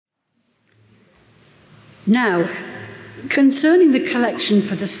Now, concerning the collection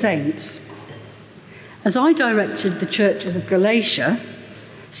for the saints, as I directed the churches of Galatia,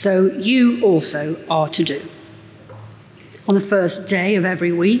 so you also are to do. On the first day of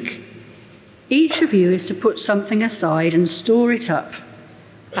every week, each of you is to put something aside and store it up,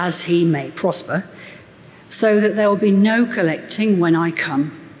 as he may prosper, so that there will be no collecting when I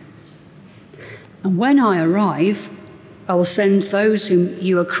come. And when I arrive, I will send those whom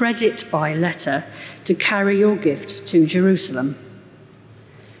you accredit by letter to carry your gift to Jerusalem.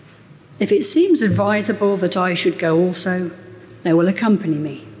 If it seems advisable that I should go also, they will accompany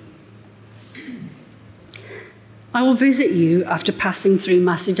me. I will visit you after passing through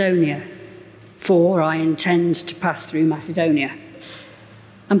Macedonia, for I intend to pass through Macedonia.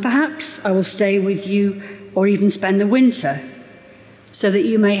 And perhaps I will stay with you or even spend the winter, so that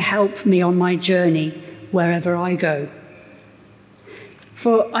you may help me on my journey wherever I go.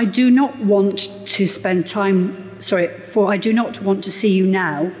 For I do not want to see you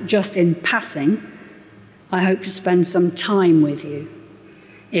now just in passing. I hope to spend some time with you,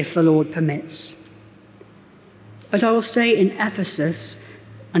 if the Lord permits. But I will stay in Ephesus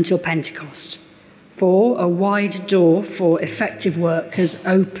until Pentecost, for a wide door for effective work has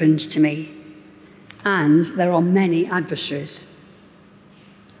opened to me, and there are many adversaries.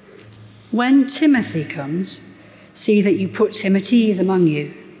 When Timothy comes, see that you put him at ease among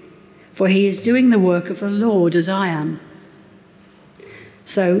you, for he is doing the work of the Lord as I am.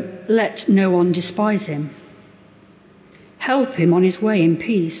 So let no one despise him. Help him on his way in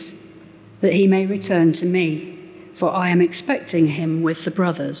peace, that he may return to me, for I am expecting him with the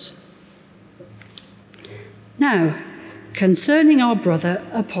brothers. Now, concerning our brother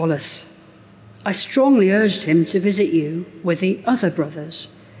Apollos, I strongly urged him to visit you with the other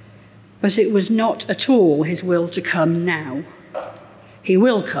brothers, but it was not at all his will to come now. He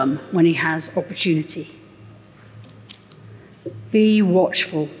will come when he has opportunity. Be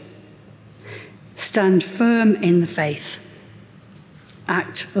watchful. Stand firm in the faith.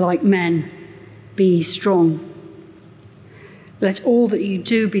 Act like men. Be strong. Let all that you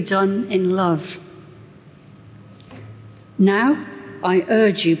do be done in love. Now, I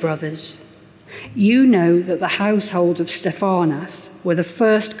urge you, brothers, you know that the household of Stephanas were the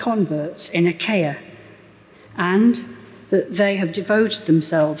first converts in Achaia, and that they have devoted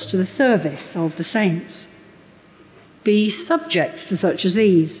themselves to the service of the saints. Be subject to such as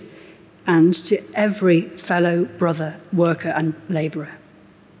these, and to every fellow brother, worker, and labourer.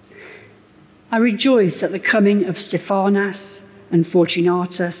 I rejoice at the coming of Stephanas and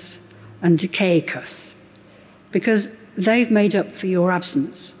Fortunatus and Tychicus, because they've made up for your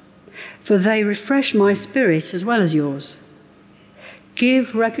absence, for they refresh my spirit as well as yours.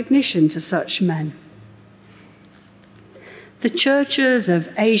 Give recognition to such men. The churches of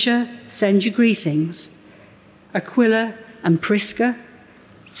Asia send you greetings. Aquila and Prisca,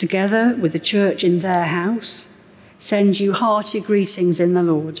 together with the church in their house, send you hearty greetings in the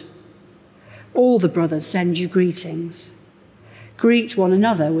Lord. All the brothers send you greetings. Greet one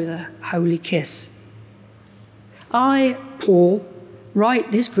another with a holy kiss. I, Paul,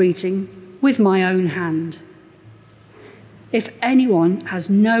 write this greeting with my own hand. If anyone has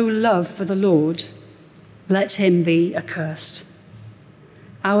no love for the Lord, let him be accursed.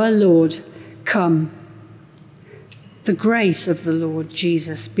 Our Lord, come. The grace of the Lord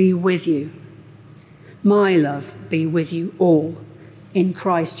Jesus be with you. My love be with you all in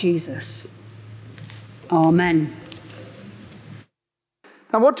Christ Jesus. Amen.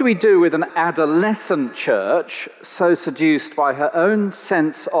 Now, what do we do with an adolescent church so seduced by her own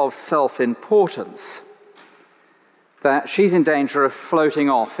sense of self-importance that she's in danger of floating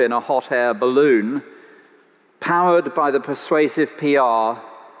off in a hot air balloon powered by the persuasive PR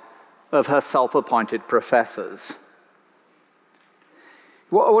of her self-appointed professors?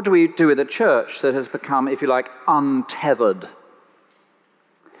 What do we do with a church that has become, if you like, untethered?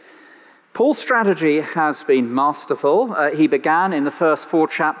 Paul's strategy has been masterful. He began in the first 4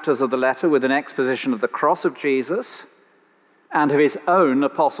 chapters of the letter with an exposition of the cross of Jesus and of his own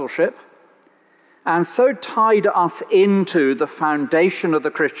apostleship, and so tied us into the foundation of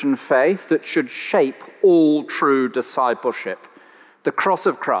the Christian faith that should shape all true discipleship, the cross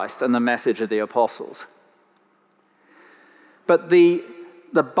of Christ and the message of the apostles. But the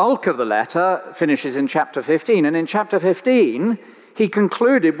bulk of the letter finishes in chapter 15, and in chapter 15, he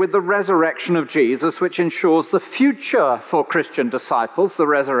concluded with the resurrection of Jesus, which ensures the future for Christian disciples, the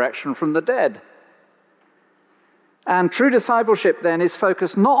resurrection from the dead. And true discipleship then is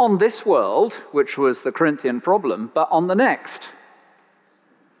focused not on this world, which was the Corinthian problem, but on the next.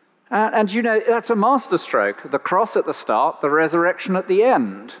 And you know, that's a masterstroke. The cross at the start, the resurrection at the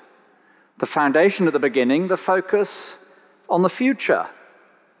end. The foundation at the beginning, the focus on the future,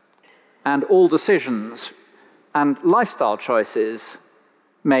 and all decisions and lifestyle choices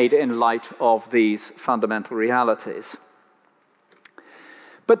made in light of these fundamental realities.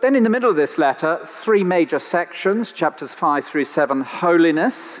 But then in the middle of this letter, three major sections, chapters 5 through 7,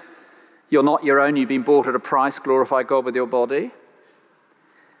 holiness. You're not your own, you've been bought at a price, glorify God with your body.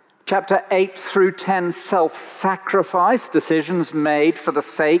 Chapter 8 through 10, self-sacrifice, decisions made for the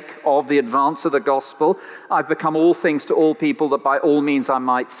sake of the advance of the gospel. I've become all things to all people that by all means I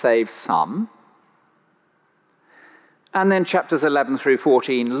might save some. And then chapters 11 through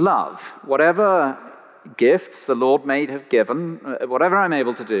 14, love. Whatever gifts the Lord may have given, whatever I'm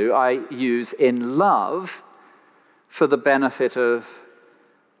able to do, I use in love for the benefit of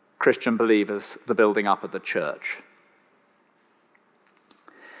Christian believers, the building up of the church.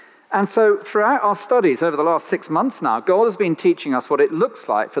 And so throughout our studies over the last 6 months now, God has been teaching us what it looks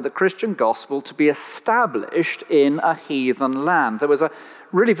like for the Christian gospel to be established in a heathen land. There was a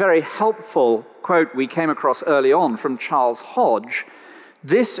really very helpful quote we came across early on from Charles Hodge.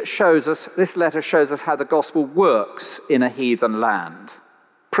 This letter shows us how the gospel works in a heathen land,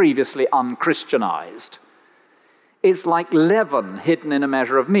 previously unchristianized. It's like leaven hidden in a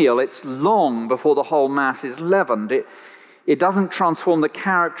measure of meal. It's long before the whole mass is leavened. It doesn't transform the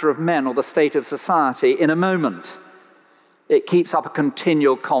character of men or the state of society in a moment. It keeps up a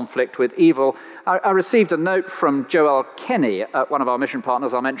continual conflict with evil. I received a note from Joelle Kenny, one of our mission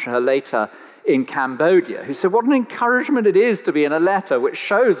partners, I'll mention her later, in Cambodia, who said, what an encouragement it is to be in a letter which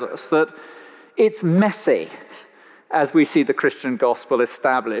shows us that it's messy as we see the Christian gospel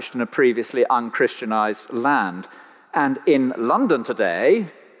established in a previously unchristianized land. And in London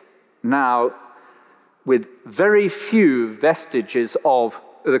today, now with very few vestiges of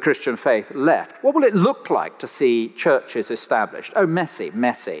the Christian faith left, what will it look like to see churches established? Oh, messy,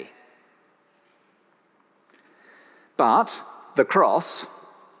 messy. But the cross,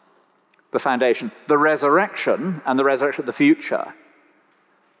 the foundation, the resurrection, and the resurrection of the future,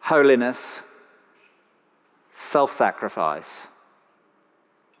 holiness, self-sacrifice,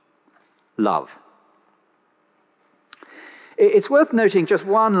 love. It's worth noting just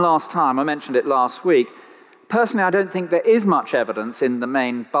one last time, I mentioned it last week. Personally, I don't think there is much evidence in the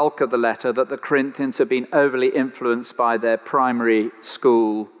main bulk of the letter that the Corinthians have been overly influenced by their primary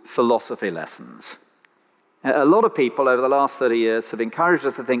school philosophy lessons. A lot of people over the last 30 years have encouraged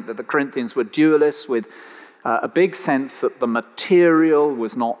us to think that the Corinthians were dualists with a big sense that the material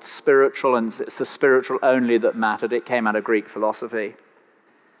was not spiritual and it's the spiritual only that mattered. It came out of Greek philosophy.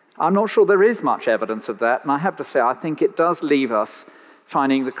 I'm not sure there is much evidence of that, and I have to say I think it does leave us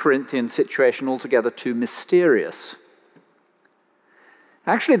finding the Corinthian situation altogether too mysterious.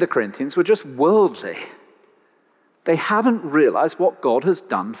 Actually, the Corinthians were just worldly. They hadn't realized what God has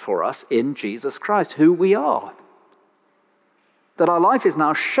done for us in Jesus Christ, who we are. That our life is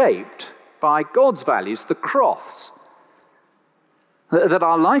now shaped by God's values, the cross. That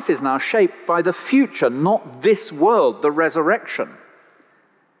our life is now shaped by the future, not this world, the resurrection.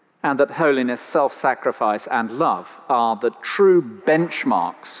 And that holiness, self-sacrifice, and love are the true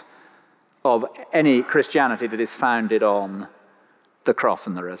benchmarks of any Christianity that is founded on the cross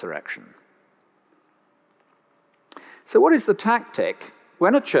and the resurrection. So what is the tactic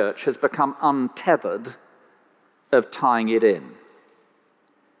when a church has become untethered of tying it in?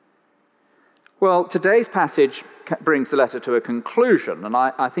 Well, today's passage brings the letter to a conclusion, and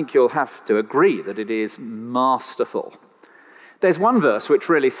I think you'll have to agree that it is masterful. There's one verse which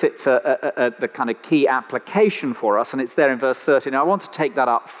really sits at the kind of key application for us, and it's there in verse 13. I want to take that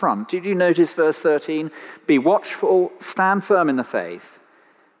up front. Did you notice verse 13? Be watchful, stand firm in the faith,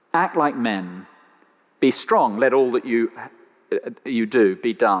 act like men, be strong, let all that you do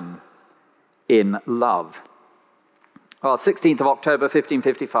be done in love. Well, 16th of October,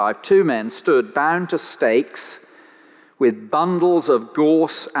 1555, 2 men stood bound to stakes with bundles of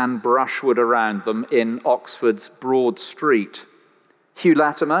gorse and brushwood around them in Oxford's Broad Street. Hugh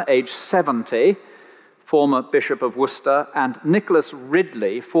Latimer, aged 70, former Bishop of Worcester, and Nicholas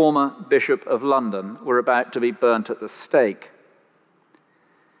Ridley, former Bishop of London, were about to be burnt at the stake.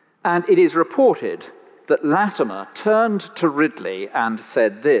 And it is reported that Latimer turned to Ridley and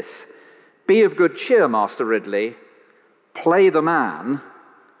said this, "Be of good cheer, Master Ridley, play the man.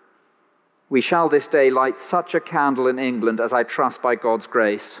 We shall this day light such a candle in England as I trust by God's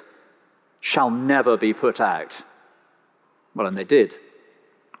grace shall never be put out." Well, and they did,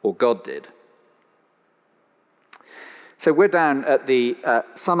 or God did. So we're down at the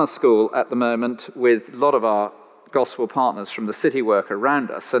summer school at the moment with a lot of our gospel partners from the city work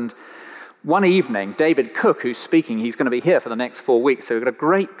around us. And One evening, David Cook, who's speaking, he's going to be here for the next 4 weeks, so we've got a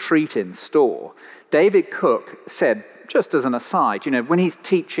great treat in store. David Cook said, just as an aside, when he's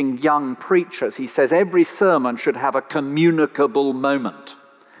teaching young preachers, he says every sermon should have a communicable moment.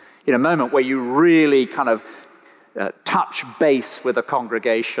 A moment where you really kind of touch base with the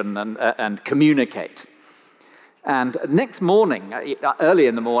congregation and communicate. And next morning, early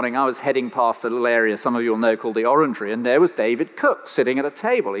in the morning, I was heading past a little area some of you will know called the Orangery, and there was David Cook sitting at a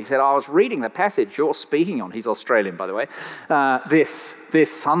table. He said, I was reading the passage you're speaking on. He's Australian, by the way.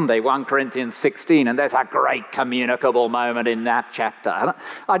 This Sunday, 1 Corinthians 16, and there's a great communicable moment in that chapter. And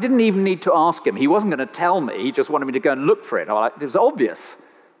I didn't even need to ask him. He wasn't going to tell me. He just wanted me to go and look for it. It was obvious.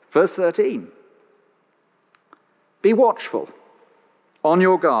 Verse 13. Be watchful. On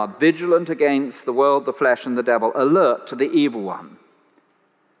your guard, vigilant against the world, the flesh, and the devil, alert to the evil one.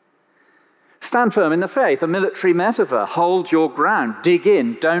 Stand firm in the faith, a military metaphor. Hold your ground, dig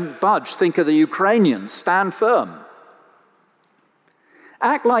in, don't budge. Think of the Ukrainians, stand firm.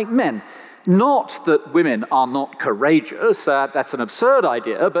 Act like men. Not that women are not courageous, that's an absurd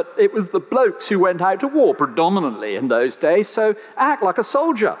idea, but it was the blokes who went out to war predominantly in those days, so act like a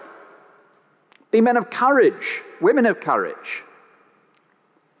soldier. Be men of courage, women of courage.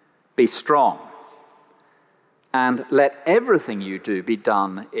 Be strong, and let everything you do be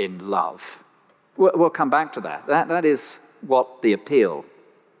done in love. We'll come back to that. That is what the appeal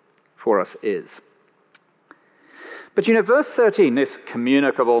for us is. But verse 13, this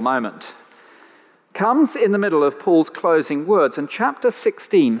communicable moment, comes in the middle of Paul's closing words, and chapter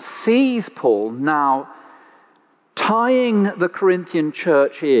 16 sees Paul now tying the Corinthian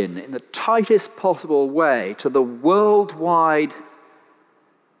church in the tightest possible way to the worldwide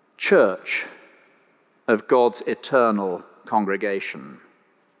church of God's eternal congregation.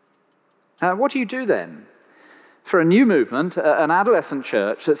 What do you do then? For a new movement, an adolescent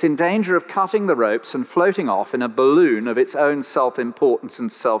church that's in danger of cutting the ropes and floating off in a balloon of its own self-importance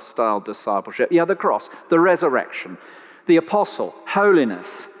and self-styled discipleship. The cross, the resurrection, the apostle,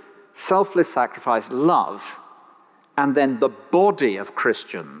 holiness, selfless sacrifice, love, and then the body of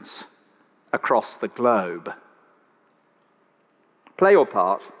Christians across the globe. Play your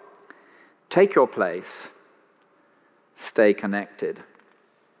part. Take your place, stay connected.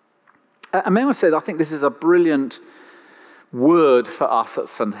 And may I say that I think this is a brilliant word for us at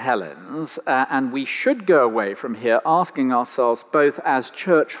St. Helens, and we should go away from here asking ourselves both as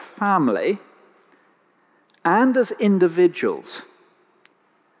church family and as individuals,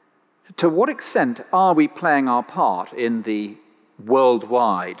 to what extent are we playing our part in the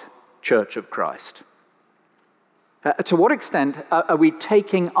worldwide Church of Christ? To what extent are we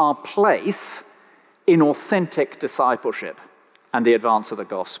taking our place in authentic discipleship and the advance of the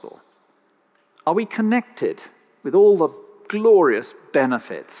gospel? Are we connected with all the glorious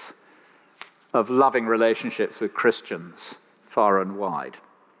benefits of loving relationships with Christians far and wide?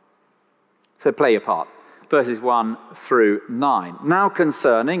 So play your part. Verses 1 through 9. Now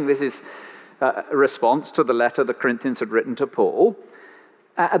concerning, this is a response to the letter the Corinthians had written to Paul,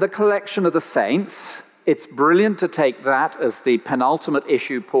 the collection of the saints. It's brilliant to take that as the penultimate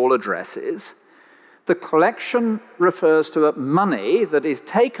issue Paul addresses. The collection refers to money that is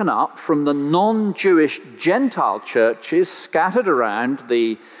taken up from the non-Jewish Gentile churches scattered around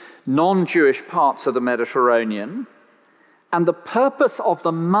the non-Jewish parts of the Mediterranean. And the purpose of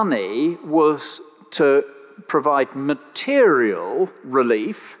the money was to provide material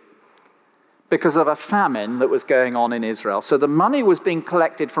relief because of a famine that was going on in Israel. So the money was being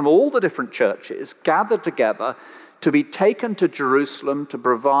collected from all the different churches, gathered together to be taken to Jerusalem to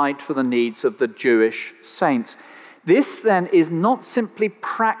provide for the needs of the Jewish saints. This then is not simply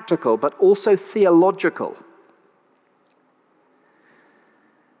practical, but also theological.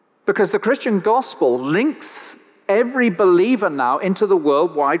 Because the Christian gospel links every believer now into the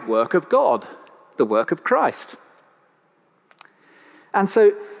worldwide work of God, the work of Christ. And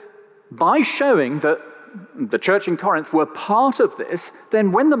so, by showing that the church in Corinth were part of this,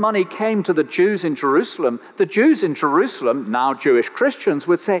 then when the money came to the Jews in Jerusalem, now Jewish Christians,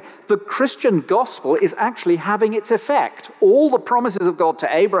 would say the Christian gospel is actually having its effect. All the promises of God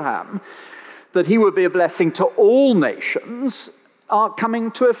to Abraham, that he would be a blessing to all nations, are coming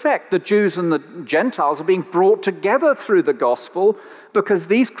to effect. The Jews and the Gentiles are being brought together through the gospel because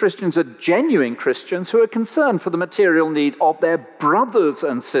these Christians are genuine Christians who are concerned for the material need of their brothers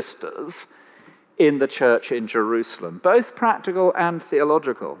and sisters in the church in Jerusalem, both practical and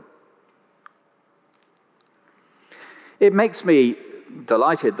theological. It makes me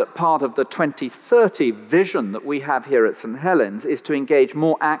delighted that part of the 2030 vision that we have here at St. Helens is to engage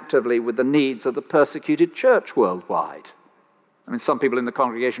more actively with the needs of the persecuted church worldwide. I mean, some people in the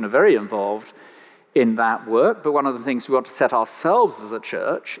congregation are very involved in that work, but one of the things we want to set ourselves as a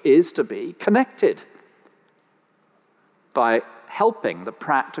church is to be connected by helping the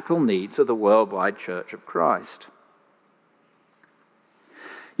practical needs of the worldwide Church of Christ.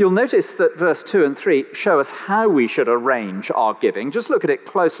 You'll notice that verse 2 and 3 show us how we should arrange our giving. Just look at it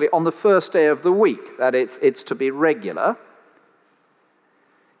closely. On the first day of the week, that it's to be regular.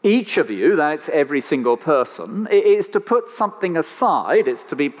 Each of you, that's every single person, is to put something aside, it's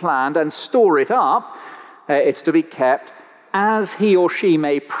to be planned, and store it up, it's to be kept as he or she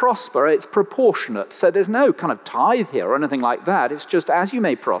may prosper. It's proportionate. So there's no kind of tithe here or anything like that. It's just as you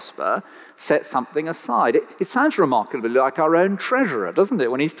may prosper, set something aside. It sounds remarkably like our own treasurer, doesn't it,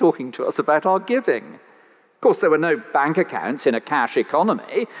 when he's talking to us about our giving. Of course, there were no bank accounts in a cash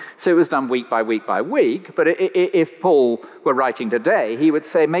economy, so it was done week by week by week. But if Paul were writing today, he would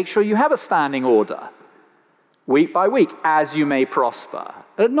say, make sure you have a standing order, week by week, as you may prosper.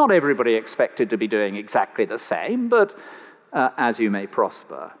 Not everybody expected to be doing exactly the same, but as you may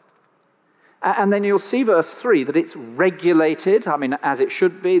prosper. And then you'll see verse 3, that it's regulated, I mean, as it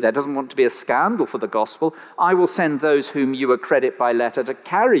should be. There doesn't want to be a scandal for the gospel. I will send those whom you accredit by letter to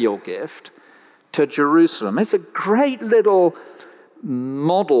carry your gift to Jerusalem. It's a great little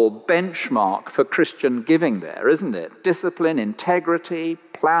model benchmark for Christian giving there, isn't it? Discipline, integrity,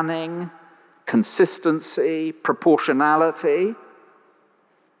 planning, consistency, proportionality.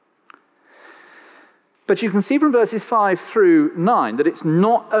 But you can see from verses 5 through 9 that it's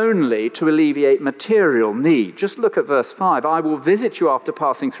not only to alleviate material need. Just look at verse 5. I will visit you after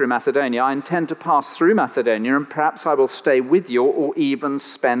passing through Macedonia. I intend to pass through Macedonia, and perhaps I will stay with you or even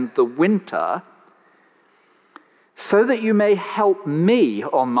spend the winter, so that you may help me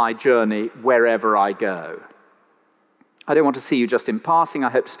on my journey wherever I go. I don't want to see you just in passing. I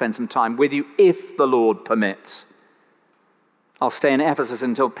hope to spend some time with you if the Lord permits. I'll stay in Ephesus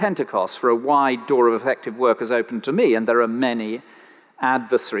until Pentecost, for a wide door of effective work is open to me, and there are many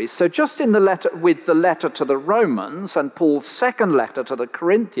adversaries. So just in the letter, with the letter to the Romans and Paul's second letter to the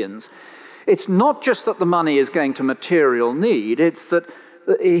Corinthians, it's not just that the money is going to material need, it's that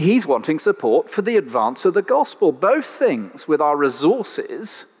he's wanting support for the advance of the gospel. Both things, with our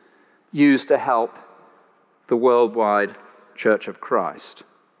resources used to help the worldwide Church of Christ.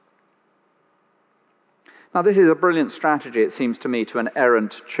 Now, this is a brilliant strategy, it seems to me, to an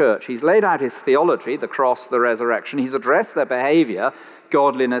errant church. He's laid out his theology, the cross, the resurrection. He's addressed their behavior,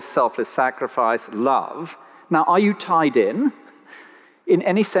 godliness, selfless sacrifice, love. Now, are you tied in? In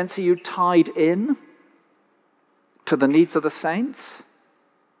any sense, are you tied in to the needs of the saints?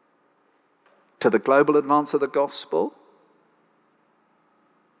 To the global advance of the gospel?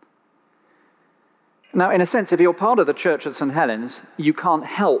 Now, in a sense, if you're part of the Church of St. Helens, you can't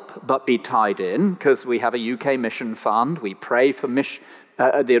help but be tied in, because we have a UK mission fund. We pray for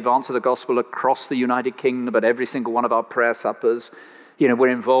the advance of the gospel across the United Kingdom at every single one of our prayer suppers. You know, we're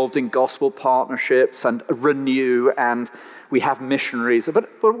involved in gospel partnerships and Renew, and we have missionaries.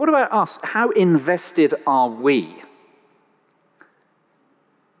 But what about us? How invested are we?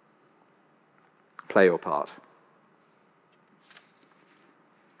 Play your part.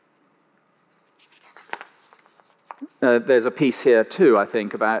 There's a piece here too, I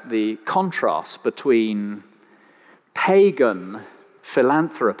think, about the contrast between pagan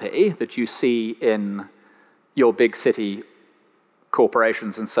philanthropy that you see in your big city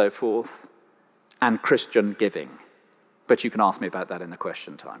corporations and so forth, and Christian giving. But you can ask me about that in the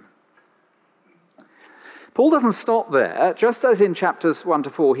question time. Paul doesn't stop there. Just as in chapters 1 to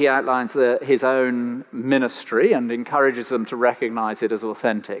 4, he outlines his own ministry and encourages them to recognize it as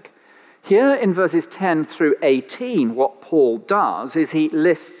authentic. Here in verses 10 through 18, what Paul does is he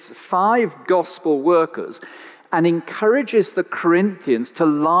lists 5 gospel workers and encourages the Corinthians to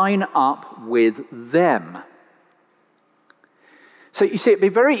line up with them. So you see, it'd be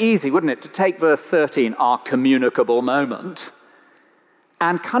very easy, wouldn't it, to take verse 13, our communicable moment,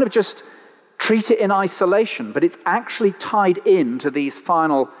 and kind of just treat it in isolation, but it's actually tied into these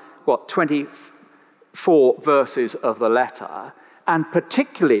final, 24 verses of the letter, and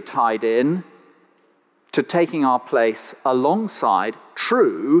particularly tied in to taking our place alongside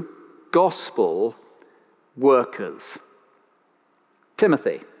true gospel workers.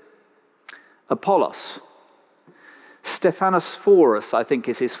 Timothy, Apollos, Stephanas Phorus, I think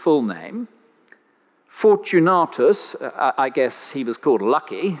is his full name, Fortunatus, I guess he was called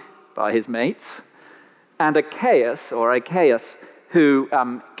Lucky by his mates, and Achaeus, who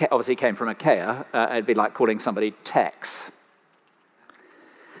obviously came from Achaia. It'd be like calling somebody Tex.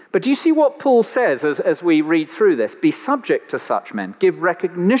 But do you see what Paul says as we read through this? Be subject to such men. Give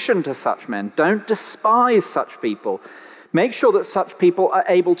recognition to such men. Don't despise such people. Make sure that such people are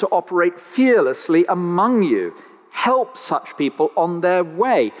able to operate fearlessly among you. Help such people on their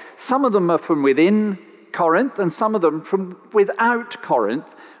way. Some of them are from within Corinth and some of them from without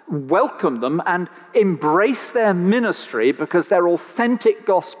Corinth. Welcome them and embrace their ministry because they're authentic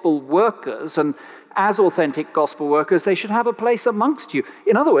gospel workers, and as authentic gospel workers, they should have a place amongst you.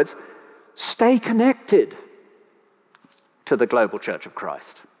 In other words, stay connected to the global Church of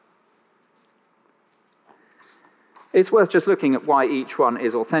Christ. It's worth just looking at why each one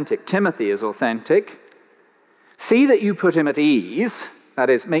is authentic. Timothy is authentic. See that you put him at ease. That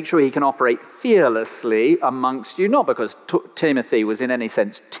is, make sure he can operate fearlessly amongst you, not because Timothy was in any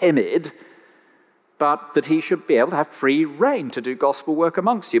sense timid, but that he should be able to have free rein to do gospel work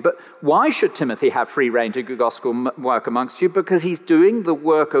amongst you. But why should Timothy have free rein to do gospel work amongst you? Because he's doing the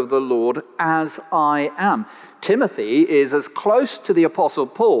work of the Lord as I am. Timothy is as close to the Apostle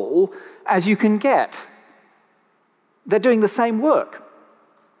Paul as you can get. They're doing the same work.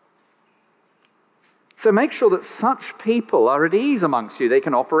 So make sure that such people are at ease amongst you. They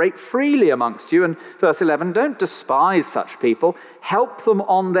can operate freely amongst you. And verse 11, don't despise such people. Help them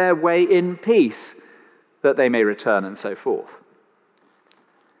on their way in peace, that they may return, and so forth.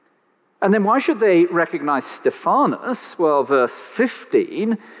 And then why should they recognize Stephanas? Well, verse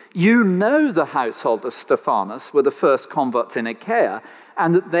 15, you know the household of Stephanas were the first converts in Achaia,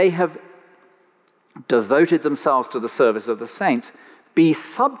 and that they have devoted themselves to the service of the saints. Be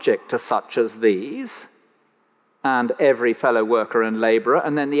subject to such as these, and every fellow worker and laborer.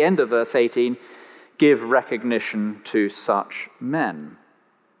 And then the end of verse 18, give recognition to such men.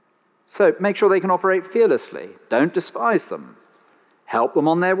 So make sure they can operate fearlessly. Don't despise them. Help them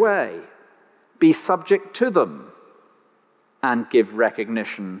on their way. Be subject to them, and give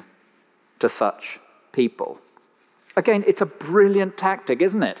recognition to such people. Again, it's a brilliant tactic,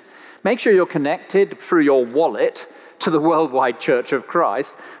 isn't it? Make sure you're connected through your wallet to the worldwide Church of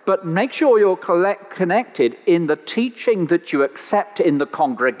Christ, but make sure you're connected in the teaching that you accept in the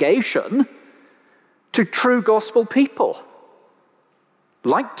congregation to true gospel people,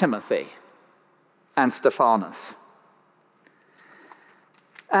 like Timothy and Stephanas.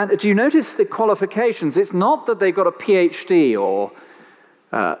 And do you notice the qualifications? It's not that they've got a PhD or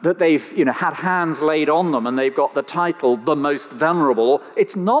that they've had hands laid on them and they've got the title, the most venerable.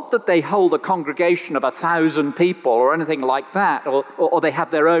 It's not that they hold a congregation of 1,000 people or anything like that, or they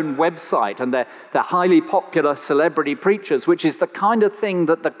have their own website and they're highly popular celebrity preachers, which is the kind of thing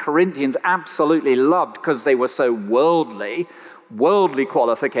that the Corinthians absolutely loved because they were so worldly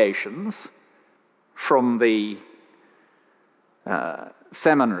qualifications from the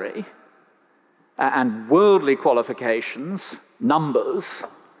seminary, and worldly qualifications, numbers,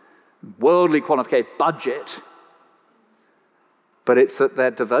 worldly qualification, budget, but it's that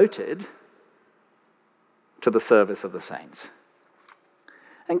they're devoted to the service of the saints.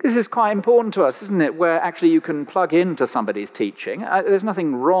 I think this is quite important to us, isn't it, where actually you can plug into somebody's teaching. There's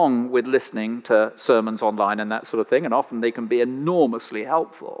nothing wrong with listening to sermons online and that sort of thing, and often they can be enormously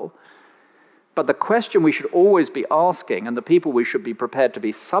helpful. But the question we should always be asking, and the people we should be prepared to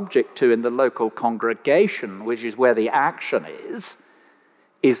be subject to in the local congregation, which is where the action is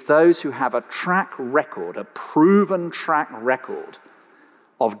those who have a track record, a proven track record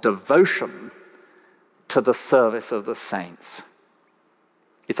of devotion to the service of the saints.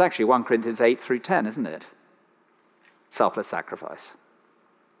 It's actually 1 Corinthians 8 through 10, isn't it? Selfless sacrifice.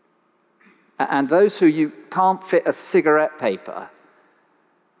 And those who you can't fit a cigarette paper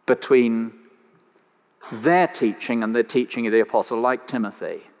between their teaching and the teaching of the apostle, like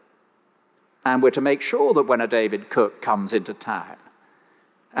Timothy. And we're to make sure that when a David Cook comes into town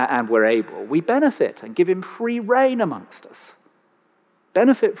and we're able, we benefit and give him free rein amongst us.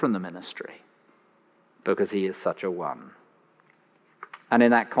 Benefit from the ministry because he is such a one. And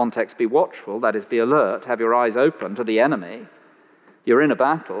in that context, be watchful, that is, be alert, have your eyes open to the enemy. You're in a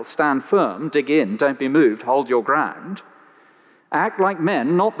battle, stand firm, dig in, don't be moved, hold your ground. Act like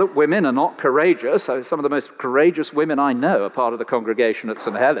men, not that women are not courageous. So some of the most courageous women I know are part of the congregation at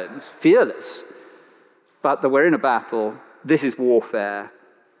St. Helens, fearless. But that we're in a battle, this is warfare,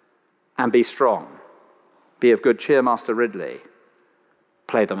 and be strong. Be of good cheer, Master Ridley.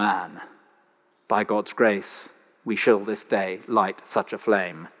 Play the man. By God's grace, we shall this day light such a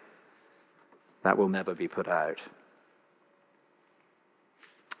flame that will never be put out.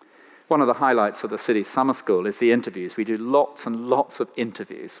 One of the highlights of the city summer school is the interviews. We do lots and lots of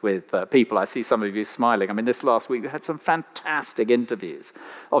interviews with people. I see some of you smiling. I mean, this last week we had some fantastic interviews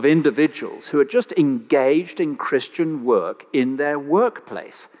of individuals who are just engaged in Christian work in their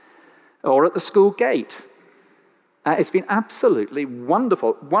workplace or at the school gate. It's been absolutely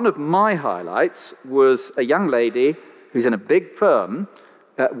wonderful. One of my highlights was a young lady who's in a big firm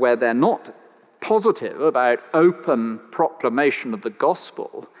where they're not positive about open proclamation of the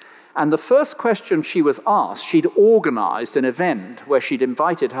gospel. And the first question she was asked, she'd organized an event where she'd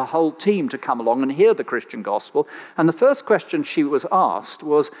invited her whole team to come along and hear the Christian gospel. And the first question she was asked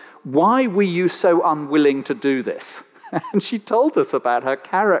was, why were you so unwilling to do this? And she told us about her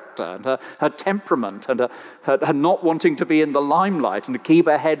character and her temperament and her not wanting to be in the limelight and to keep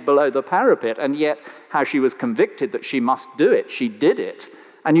her head below the parapet, and yet how she was convicted that she must do it. She did it.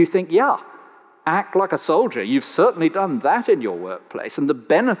 And you think, yeah, act like a soldier. You've certainly done that in your workplace. And the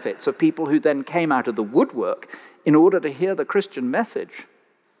benefits of people who then came out of the woodwork in order to hear the Christian message.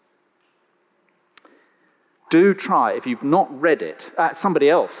 Do try, if you've not read it. Somebody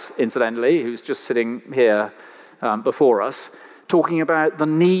else, incidentally, who's just sitting here before us, talking about the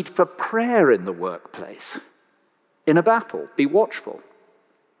need for prayer in the workplace. In a battle, be watchful.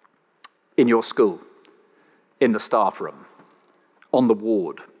 In your school, in the staff room, on the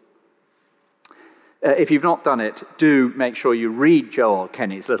ward. If you've not done it, do make sure you read Joel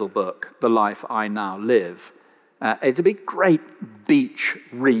Kenny's little book, The Life I Now Live. It's a big, great beach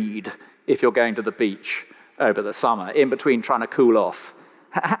read if you're going to the beach over the summer, in between trying to cool off.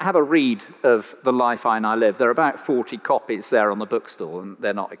 Have a read of The Life I Now Live. There are about 40 copies there on the bookstall, and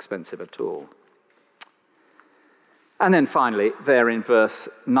they're not expensive at all. And then finally, there in verse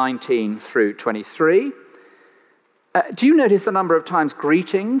 19 through 23, do you notice the number of times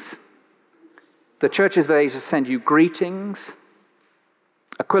greetings? The churches of Asia send you greetings.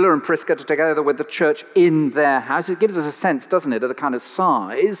 Aquila and Prisca together with the church in their house. It gives us a sense, doesn't it, of the kind of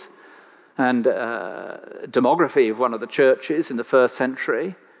size and demography of one of the churches in the first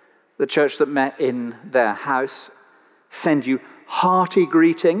century. The church that met in their house send you hearty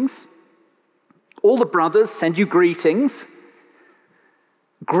greetings. All the brothers send you greetings.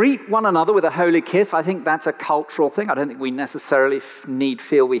 Greet one another with a holy kiss. I think that's a cultural thing. I don't think we necessarily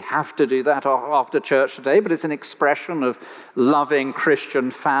feel we have to do that after church today, but it's an expression of loving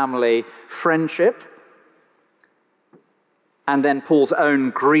Christian family friendship. And then Paul's own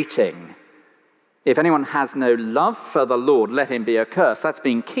greeting. If anyone has no love for the Lord, let him be accursed. That's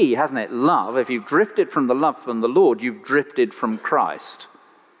been key, hasn't it? Love. If you've drifted from the love from the Lord, you've drifted from Christ.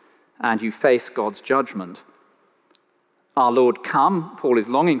 And you face God's judgment. Our Lord come. Paul is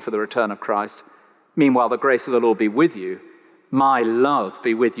longing for the return of Christ. Meanwhile, the grace of the Lord be with you. My love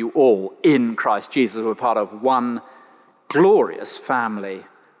be with you all in Christ Jesus. We're part of one glorious family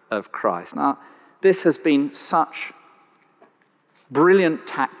of Christ. Now, this has been such brilliant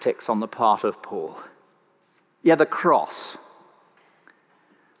tactics on the part of Paul. Yeah, the cross.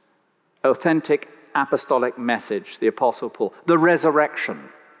 Authentic apostolic message, the Apostle Paul. The resurrection,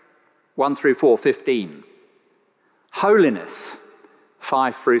 1 through 4, 15. Holiness,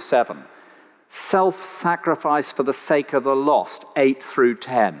 5 through 7. Self-sacrifice for the sake of the lost, 8 through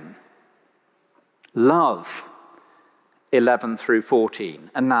 10. Love, 11 through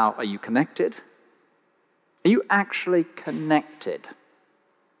 14. And now, are you connected? Are you actually connected?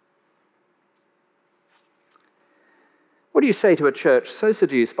 What do you say to a church so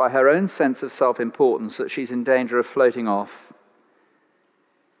seduced by her own sense of self-importance that she's in danger of floating off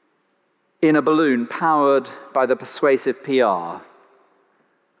in a balloon powered by the persuasive PR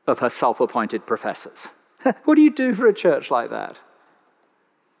of her self-appointed professors? What do you do for a church like that?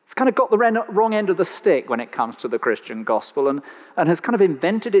 It's kind of got the wrong end of the stick when it comes to the Christian gospel and has kind of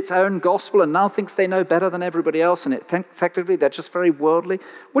invented its own gospel and now thinks they know better than everybody else, and effectively they're just very worldly.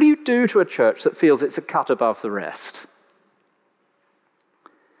 What do you do to a church that feels it's a cut above the rest?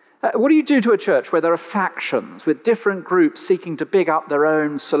 What do you do to a church where there are factions with different groups seeking to big up their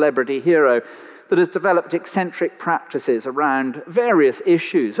own celebrity hero that has developed eccentric practices around various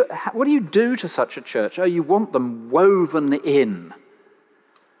issues? What do you do to such a church? Oh, you want them woven in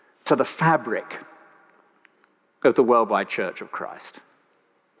to the fabric of the worldwide Church of Christ.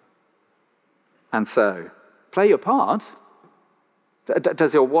 And so, play your part.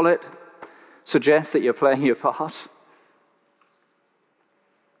 Does your wallet suggest that you're playing your part?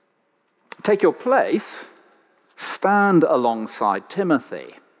 Take your place. Stand alongside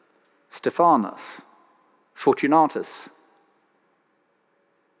Timothy, Stephanas, Fortunatus.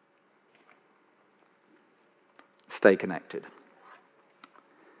 Stay connected.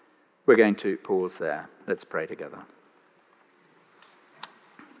 We're going to pause there. Let's pray together.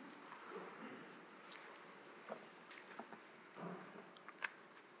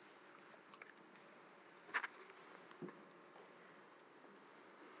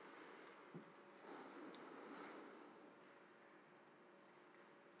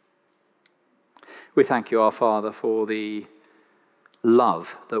 We thank you, our Father, for the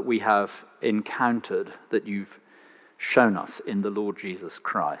love that we have encountered, that you've shown us in the Lord Jesus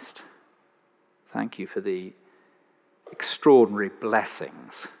Christ. Thank you for the extraordinary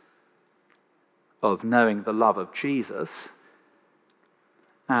blessings of knowing the love of Jesus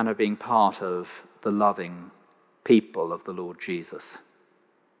and of being part of the loving people of the Lord Jesus.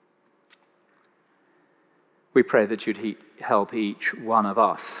 We pray that you'd help each one of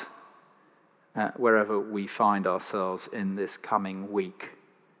us, wherever we find ourselves in this coming week,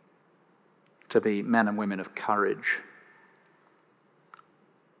 to be men and women of courage,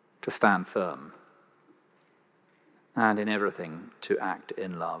 to stand firm, and in everything to act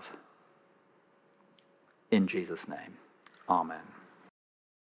in love. In Jesus' name, amen.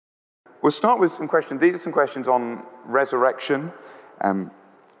 We'll start with some questions. These are some questions on resurrection,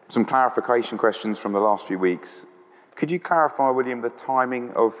 some clarification questions from the last few weeks. Could you clarify, William, the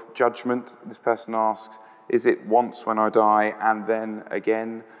timing of judgment? This person asks, is it once when I die and then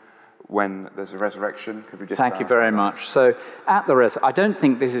again when there's a resurrection? Could we just Thank you very much. So I don't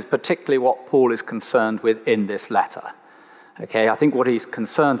think this is particularly what Paul is concerned with in this letter. Okay, I think what he's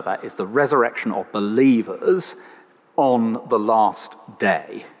concerned about is the resurrection of believers on the last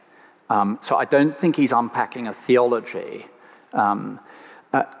day. So I don't think he's unpacking a theology.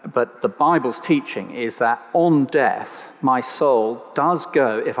 But the Bible's teaching is that on death, my soul does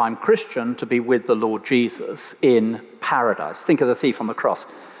go, if I'm Christian, to be with the Lord Jesus in paradise. Think of the thief on the cross.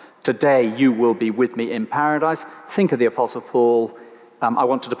 Today you will be with me in paradise. Think of the Apostle Paul. I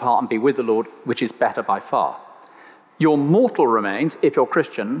want to depart and be with the Lord, which is better by far. Your mortal remains, if you're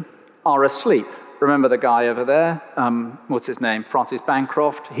Christian, are asleep. Remember the guy over there? What's his name? Francis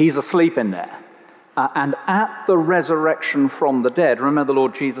Bancroft. He's asleep in there. And at the resurrection from the dead, remember the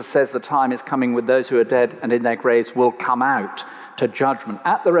Lord Jesus says the time is coming with those who are dead and in their graves will come out to judgment.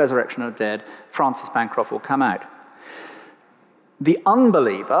 At the resurrection of the dead, Francis Bancroft will come out. The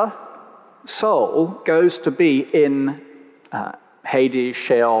unbeliever soul goes to be in Hades,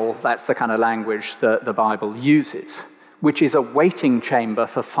 Sheol, that's the kind of language that the Bible uses, which is a waiting chamber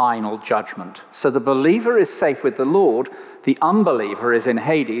for final judgment. So the believer is safe with the Lord, the unbeliever is in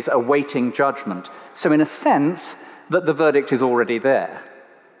Hades awaiting judgment. So in a sense, that the verdict is already there.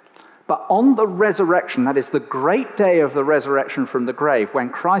 But on the resurrection, that is the great day of the resurrection from the grave, when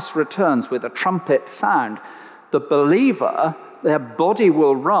Christ returns with a trumpet sound, the believer, their body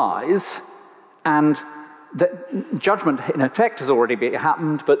will rise, and the judgment in effect has already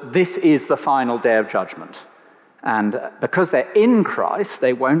happened, but this is the final day of judgment. And because they're in Christ,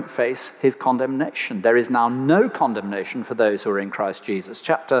 they won't face his condemnation. There is now no condemnation for those who are in Christ Jesus.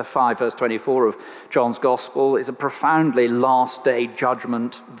 Chapter 5, verse 24 of John's Gospel is a profoundly last day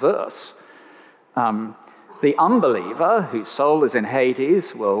judgment verse. The unbeliever, whose soul is in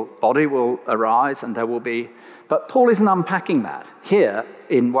Hades, body will arise and there will be... But Paul isn't unpacking that. Here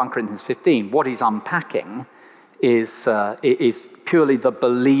in 1 Corinthians 15, what he's unpacking is purely the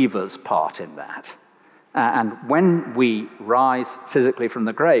believer's part in that. And when we rise physically from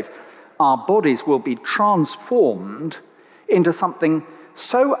the grave, our bodies will be transformed into something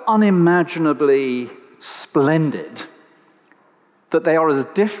so unimaginably splendid that they are as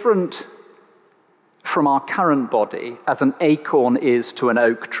different from our current body as an acorn is to an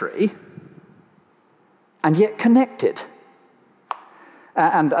oak tree, and yet connected.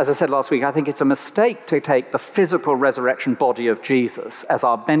 And as I said last week, I think it's a mistake to take the physical resurrection body of Jesus as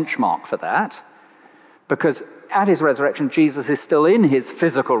our benchmark for that, because at his resurrection, Jesus is still in his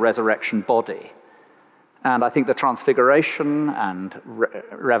physical resurrection body. And I think the Transfiguration and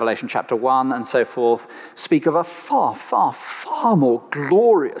Revelation chapter 1 and so forth speak of a far, far, far more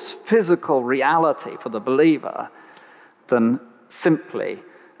glorious physical reality for the believer than simply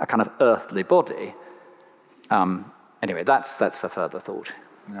a kind of earthly body. Anyway, that's for further thought.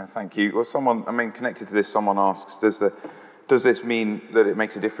 No, thank you. Well, connected to this, someone asks, does this mean that it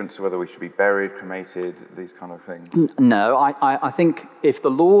makes a difference to whether we should be buried, cremated, these kind of things? No, I think if the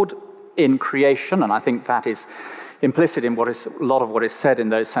Lord in creation, and I think that is implicit in a lot of what is said in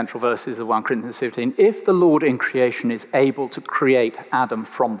those central verses of 1 Corinthians 15, if the Lord in creation is able to create Adam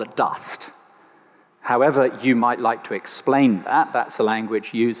from the dust, however you might like to explain that, that's the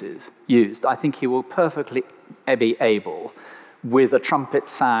language used, I think he will perfectly be able, with a trumpet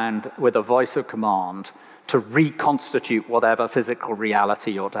sound, with a voice of command, to reconstitute whatever physical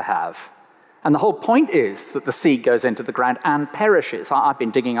reality you're to have. And the whole point is that the seed goes into the ground and perishes. I've been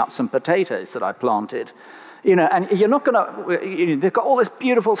digging up some potatoes that I planted, and you're not going to, they've got all this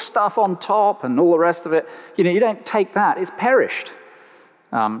beautiful stuff on top and all the rest of it. You don't take that, it's perished.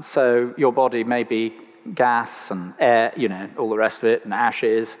 So your body may be gas and air, all the rest of it, and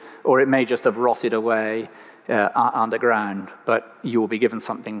ashes, or it may just have rotted away underground, but you will be given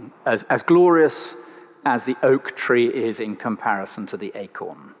something as glorious as the oak tree is in comparison to the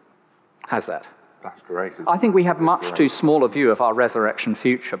acorn. How's that? That's great. I think we have much too small a view of our resurrection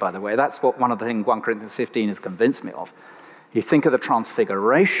future, by the way. That's what one of the things 1 Corinthians 15 has convinced me of. You think of the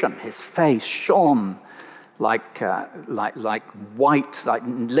transfiguration, his face shone like white, like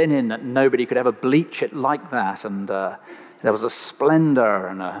linen, that nobody could ever bleach it like that. And there was a splendor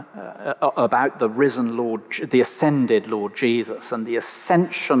and about the risen Lord, the ascended Lord Jesus, and the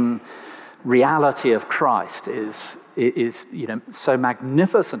ascension reality of Christ is so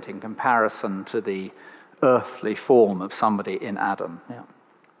magnificent in comparison to the earthly form of somebody in Adam. Yeah.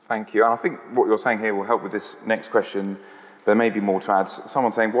 Thank you. And I think what you're saying here will help with this next question. There may be more to add.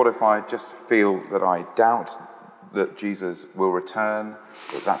 Someone saying, what if I just feel that I doubt that Jesus will return,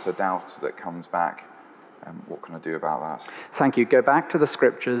 that that's a doubt that comes back? What can I do about that? Thank you. Go back to the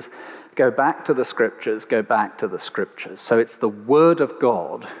scriptures, go back to the scriptures, go back to the scriptures. So it's the word of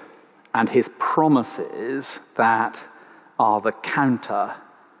God and his promises that are the counter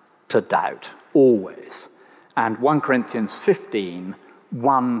to doubt, always. And 1 Corinthians 15,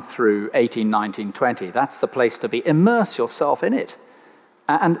 1 through 18, 19, 20, that's the place to be. Immerse yourself in it.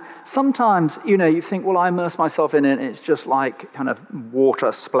 And sometimes, you think, well, I immerse myself in it, and it's just like kind of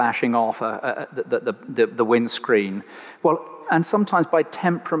water splashing off the windscreen. Well, and sometimes by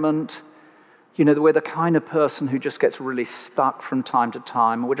temperament, we're the kind of person who just gets really stuck from time to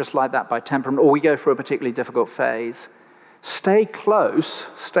time. We're just like that by temperament, or we go through a particularly difficult phase. Stay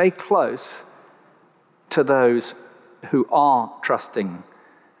close to those who are trusting,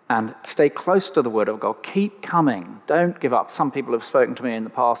 and stay close to the word of God. Keep coming. Don't give up. Some people have spoken to me in the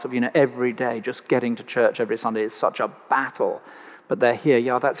past of, every day, just getting to church every Sunday is such a battle. But they're here.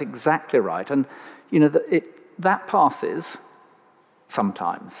 Yeah, that's exactly right. And, that passes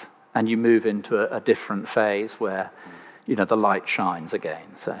sometimes. And you move into a different phase where, the light shines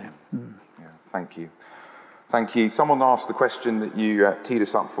again. So, Yeah, thank you. Thank you. Someone asked the question that you teed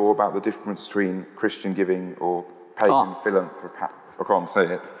us up for about the difference between Christian giving or pagan philanthropy. I can't say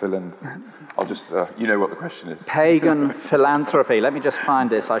it. I'll just, you know what the question is. Pagan philanthropy. Let me just find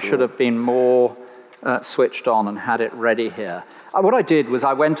this. I should have been more switched on and had it ready here. What I did was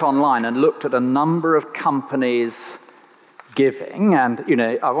I went online and looked at a number of companies giving, and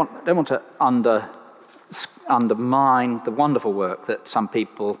I don't want to undermine the wonderful work that some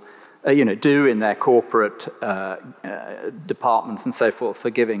people do in their corporate departments and so forth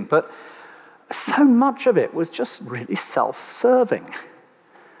for giving, but so much of it was just really self-serving.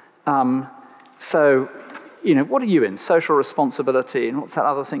 So, what are you in? Social responsibility, and what's that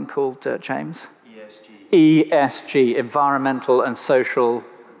other thing called, James? ESG, environmental and social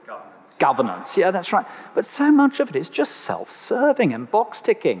governance. Yeah, that's right. But so much of it is just self-serving and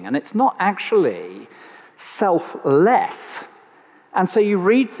box-ticking, and it's not actually selfless. And so you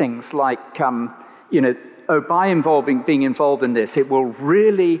read things like, by being involved in this, it will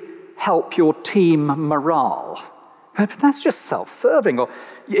really help your team morale. But that's just self-serving. Or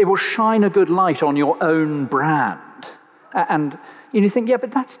it will shine a good light on your own brand. And you think, yeah,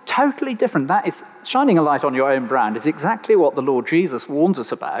 but that's totally different. That is, shining a light on your own brand is exactly what the Lord Jesus warns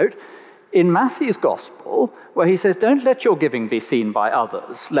us about in Matthew's gospel, where he says, don't let your giving be seen by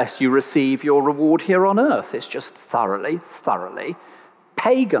others, lest you receive your reward here on earth. It's just thoroughly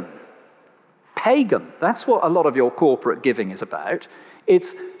pagan. Pagan. That's what a lot of your corporate giving is about.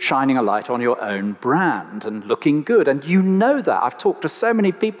 It's shining a light on your own brand and looking good. And you know that. I've talked to so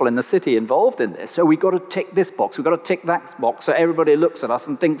many people in the city involved in this. So we've got to tick this box. We've got to tick that box so everybody looks at us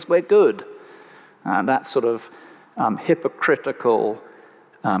and thinks we're good. And that sort of hypocritical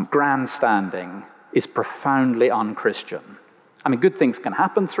grandstanding is profoundly unchristian. I mean, good things can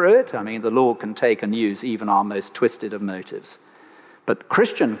happen through it. I mean, the Lord can take and use even our most twisted of motives. But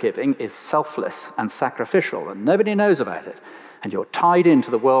Christian giving is selfless and sacrificial, and nobody knows about it. And you're tied into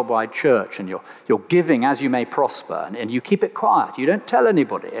the worldwide church, and you're giving as you may prosper, and you keep it quiet. You don't tell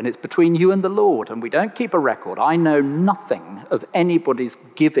anybody, and it's between you and the Lord, and we don't keep a record. I know nothing of anybody's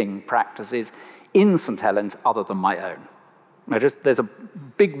giving practices in St. Helens other than my own. There's a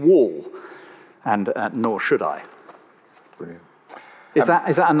big wall, and nor should I. Brilliant. Is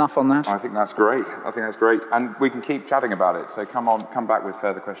that enough on that? I think that's great. And we can keep chatting about it. So come back with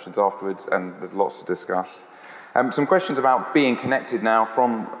further questions afterwards, and there's lots to discuss. Some questions about being connected now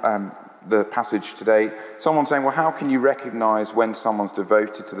from the passage today. Someone saying, well, how can you recognize when someone's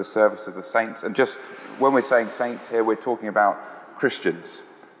devoted to the service of the saints? And just when we're saying saints here, we're talking about Christians.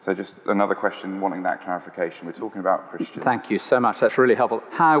 So just another question wanting that clarification. We're talking about Christians. Thank you so much. That's really helpful.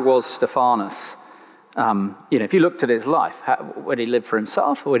 How was Stephanus? If you looked at his life, would he live for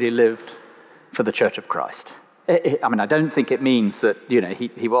himself or would he lived for the Church of Christ? I don't think it means that,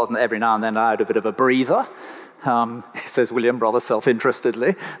 he wasn't every now and then allowed a bit of a breather, says William rather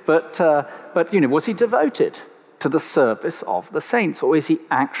self-interestedly. But was he devoted to the service of the saints, or is he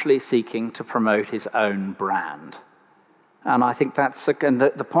actually seeking to promote his own brand? And I think that's, again,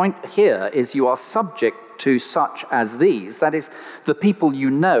 the point here is you are subject to such as these, that is, the people you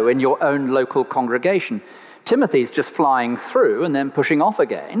know in your own local congregation. Timothy's just flying through and then pushing off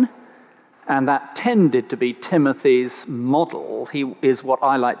again, and that tended to be Timothy's model. He is what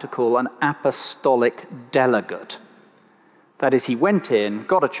I like to call an apostolic delegate. That is, he went in,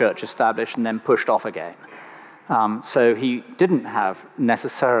 got a church established, and then pushed off again. So he didn't have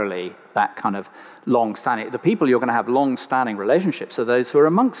necessarily that kind of long-standing. The people you're going to have long-standing relationships are those who are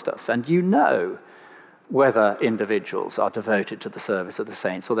amongst us, and you know whether individuals are devoted to the service of the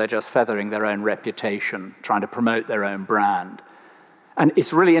saints or they're just feathering their own reputation, trying to promote their own brand. And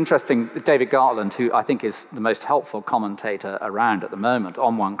it's really interesting, David Gartland, who I think is the most helpful commentator around at the moment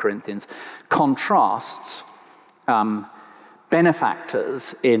on 1 Corinthians, contrasts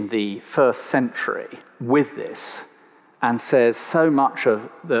benefactors in the first century with this, and says so much of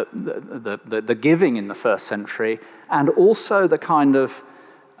the giving in the first century, and also the kind of,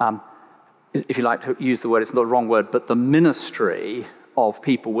 if you like to use the word, it's not the wrong word, but the ministry of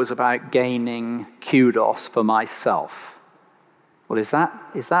people was about gaining kudos for myself. Well, is that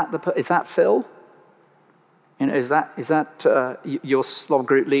Phil? Is that your small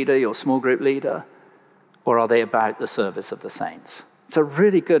group leader, your small group leader? Or are they about the service of the saints? It's a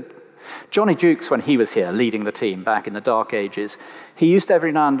really good... Johnny Jukes, when he was here leading the team back in the Dark Ages, he used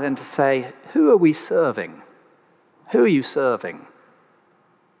every now and then to say, who are we serving? Who are you serving?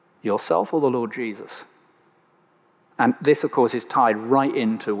 Yourself or the Lord Jesus? And this, of course, is tied right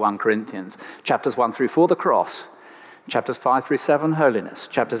into 1 Corinthians. Chapters 1 through 4, the cross. Chapters 5 through 7, holiness.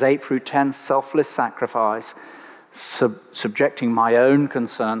 Chapters 8 through 10, selfless sacrifice, subjecting my own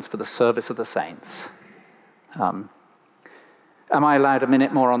concerns for the service of the saints. Am I allowed a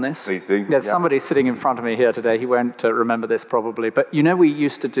minute more on this? Please do. There's somebody sitting in front of me here today. He won't remember this probably. But we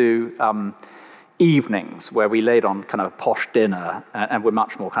used to do evenings where we laid on kind of a posh dinner, and we're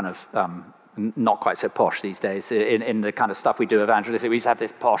much more kind of not quite so posh these days in the kind of stuff we do evangelistic. We used to have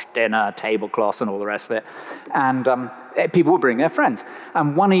this posh dinner, tablecloths and all the rest of it. And people would bring their friends.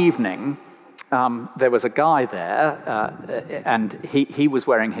 And one evening, there was a guy there, and he was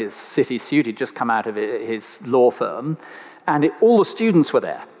wearing his city suit. He'd just come out of his law firm. And all the students were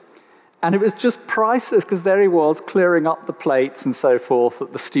there. And it was just priceless, because there he was clearing up the plates and so forth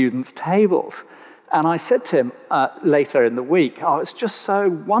at the students' tables. And I said to him later in the week, it's just so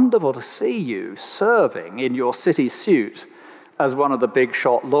wonderful to see you serving in your city suit as one of the big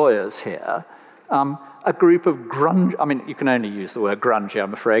shot lawyers here. A group of you can only use the word grungy,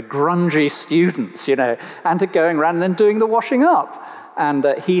 I'm afraid, grungy students, and to going around and then doing the washing up. And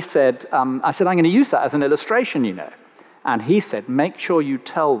he said, I said, I'm going to use that as an illustration, And he said, make sure you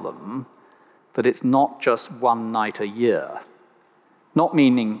tell them that it's not just one night a year. Not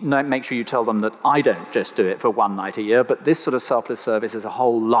meaning, no, make sure you tell them that I don't just do it for one night a year, but this sort of selfless service is a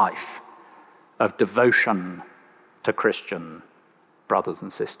whole life of devotion to Christian brothers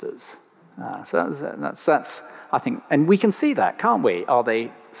and sisters. So that's, I think, and we can see that, can't we? Are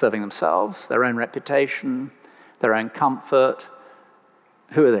they serving themselves, their own reputation, their own comfort?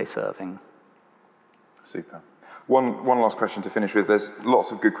 Who are they serving? Super. One last question to finish with. There's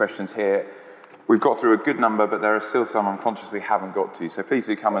lots of good questions here. We've got through a good number, but there are still some I'm conscious we haven't got to. So please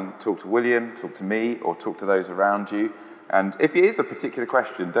do come and talk to William, talk to me, or talk to those around you. And if it is a particular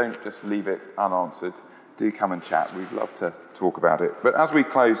question, don't just leave it unanswered. Do come and chat. We'd love to talk about it. But as we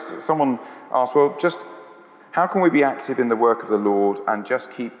closed, someone asked, well, just how can we be active in the work of the Lord and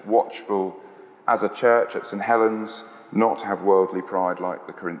just keep watchful as a church at St. Helens, not to have worldly pride like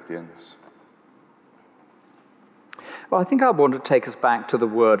the Corinthians? Well, I think I want to take us back to the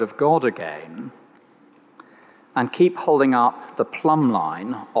Word of God again and keep holding up the plumb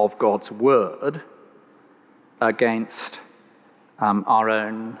line of God's Word against our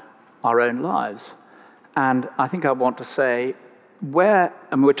own lives. And I think I want to say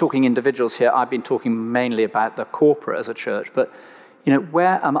and we're talking individuals here, I've been talking mainly about the corporate as a church, but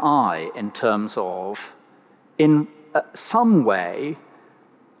where am I in terms of, in some way,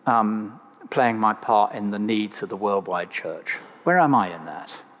 playing my part in the needs of the worldwide church? Where am I in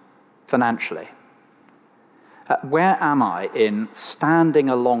that, financially? Where am I in standing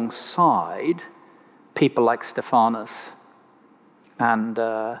alongside people like Stephanus and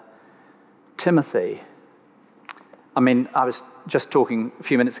Timothy? I was just talking a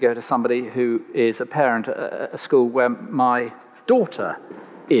few minutes ago to somebody who is a parent at a school where my daughter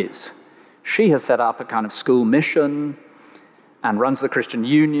is. She has set up a kind of school mission and runs the Christian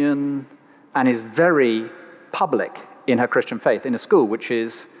Union and is very public in her Christian faith in a school which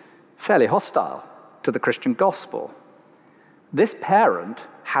is fairly hostile to the Christian gospel. This parent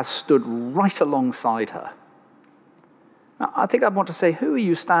has stood right alongside her. Now, I think I'd want to say, who are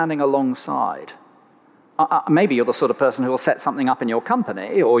you standing alongside? Maybe you're the sort of person who will set something up in your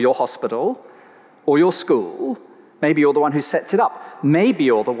company or your hospital or your school. Maybe you're the one who sets it up. Maybe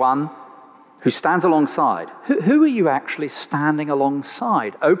you're the one who stands alongside. Who are you actually standing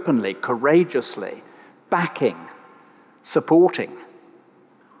alongside, openly, courageously, backing, supporting?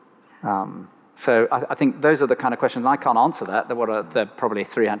 So I think those are the kind of questions. I can't answer that. There are probably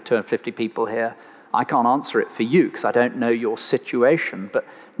 250 people here. I can't answer it for you because I don't know your situation. But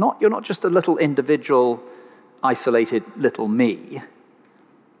you're not just a little individual, isolated little me.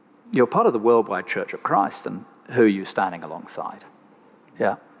 You're part of the worldwide Church of Christ, and who are you standing alongside?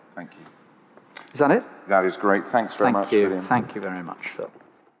 Yeah. Thank you. Is that it? That is great. Thanks very much, William. Thank you very much, Phil.